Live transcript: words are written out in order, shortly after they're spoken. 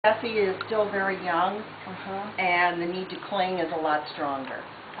Jessie is still very young, and the need to cling is a lot stronger.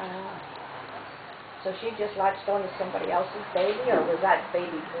 So she just latched on to somebody else's baby, or was that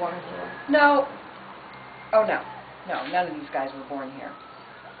baby born here? No. Oh, no. No, none of these guys were born here.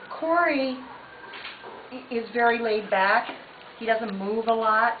 Corey is very laid back. He doesn't move a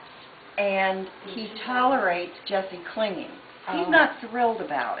lot, and he tolerates Jessie clinging. He's not thrilled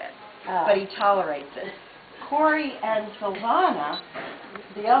about it, but he tolerates it. Corey and Sylvana,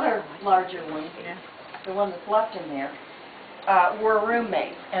 the other larger one, the one that's left in there, were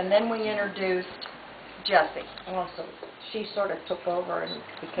roommates, and then we introduced Jessie. Oh, so she sort of took over and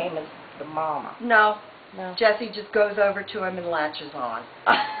became the mama. No. Jessie just goes over to him and latches on.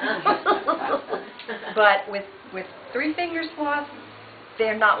 But with three-finger sloths,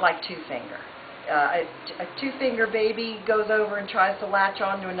 they're not like two-finger. A two-finger baby goes over and tries to latch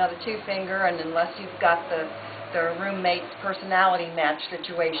on to another two-finger, and unless you've got the roommate personality match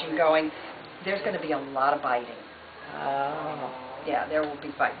situation going, there's going to be a lot of biting. Yeah, there will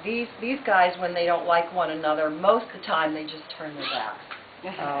be fight. These guys, when they don't like one another, most of the time they just turn their backs.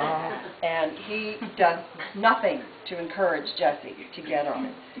 And he does nothing to encourage Jessie to get on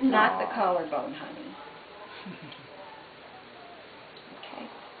it. Not the collarbone, honey.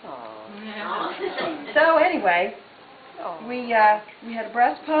 So anyway, we had a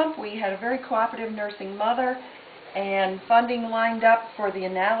breast pump, we had a very cooperative nursing mother, and funding lined up for the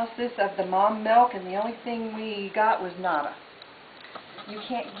analysis of the mom milk, and the only thing we got was nada. You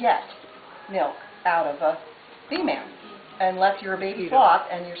can't get milk out of a female unless you're a baby sloth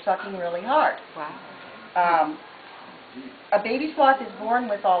and you're sucking really hard. Wow. A baby sloth is born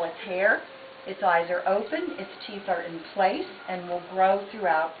with all its hair. Its eyes are open, its teeth are in place, and will grow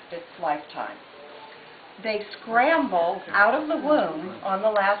throughout its lifetime. They scramble out of the womb on the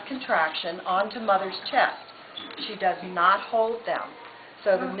last contraction onto mother's chest. She does not hold them.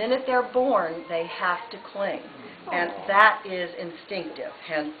 So the minute they're born, they have to cling. And that is instinctive,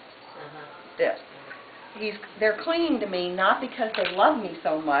 hence this. They're clinging to me not because they love me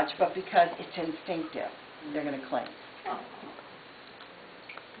so much, but because it's instinctive. They're going to cling.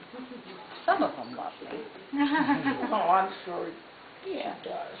 Some of them love me. Oh, I'm sure. Yeah,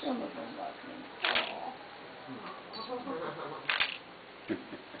 some of them love me.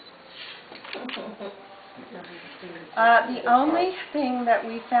 The only thing that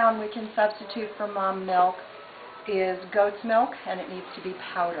we found we can substitute for mom milk is goat's milk, and it needs to be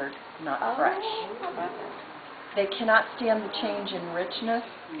powdered, not fresh. They cannot stand the change in richness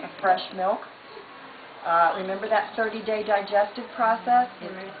of fresh milk. Remember that 30-day digestive process?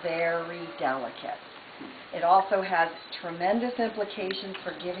 It's very delicate. It also has tremendous implications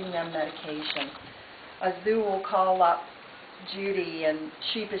for giving them medication. A zoo will call up Judy and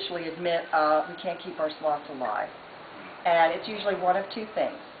sheepishly admit, we can't keep our sloths alive. And it's usually one of two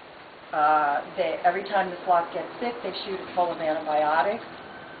things. Every time the sloth gets sick, they shoot it full of antibiotics.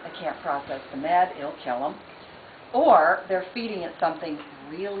 They can't process the med, it'll kill them. Or they're feeding it something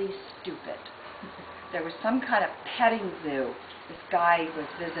really stupid. There was some kind of petting zoo this guy was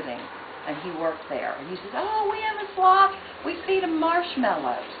visiting, and he worked there. And he says, oh, we have a sloth. We feed him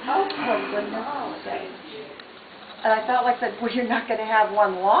marshmallows. Oh, for goodness sake. And I felt like I said, well, you're not going to have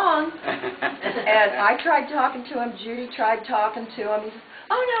one long. And I tried talking to him. Judy tried talking to him. He says,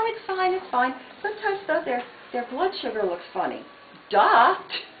 oh, no, it's fine, it's fine. Sometimes, though, their blood sugar looks funny. Duh.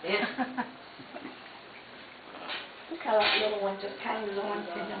 Look how that little one just hangs on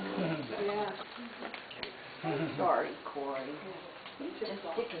to him. Yeah. I'm sorry, Corey. He's just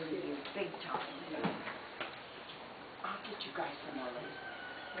sticking to you big time. I'll get you guys some more later.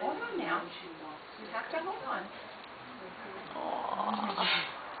 Hold on now. You have to hold on.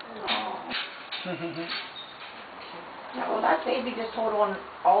 Now, will that baby just hold on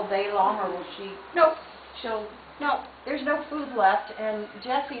all day long, or will she? Nope. No, there's no food left, and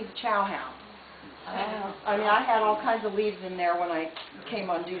Jessie's a chow hound. I mean, I had all kinds of leaves in there when I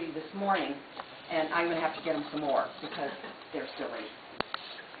came on duty this morning, and I'm going to have to get them some more because they're silly.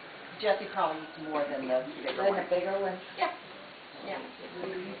 Jessie probably eats more than the bigger one. The bigger one? Yeah.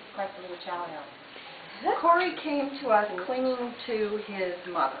 Quite the little chow hound. Corey came to us clinging to his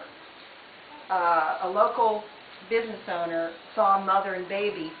mother. A local business owner saw mother and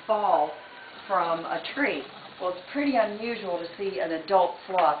baby fall from a tree. Well, it's pretty unusual to see an adult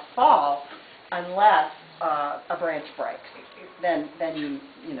sloth fall unless a branch breaks. Then you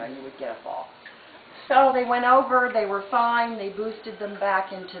would get a fall. So they went over, they were fine, they boosted them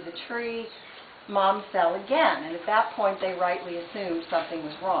back into the tree. Mom fell again, and at that point they rightly assumed something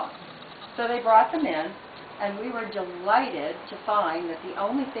was wrong. So they brought them in, and we were delighted to find that the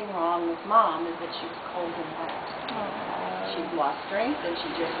only thing wrong with Mom is that she was cold and wet. she'd lost strength and she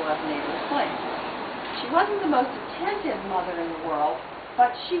just wasn't able to swing. She wasn't the most attentive mother in the world,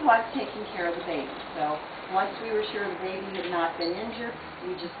 but she was taking care of the baby. So once we were sure the baby had not been injured,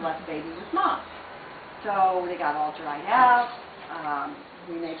 we just left baby with Mom. So they got all dried out.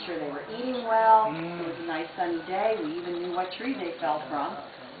 We made sure they were eating well. It was a nice sunny day. We even knew what tree they fell from.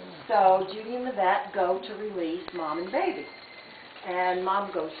 So Judy and the vet go to release Mom and baby. And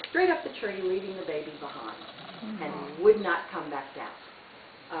Mom goes straight up the tree, leaving the baby behind, and would not come back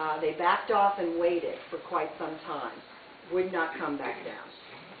down. They backed off and waited for quite some time. Would not come back down.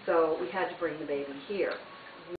 So we had to bring the baby here.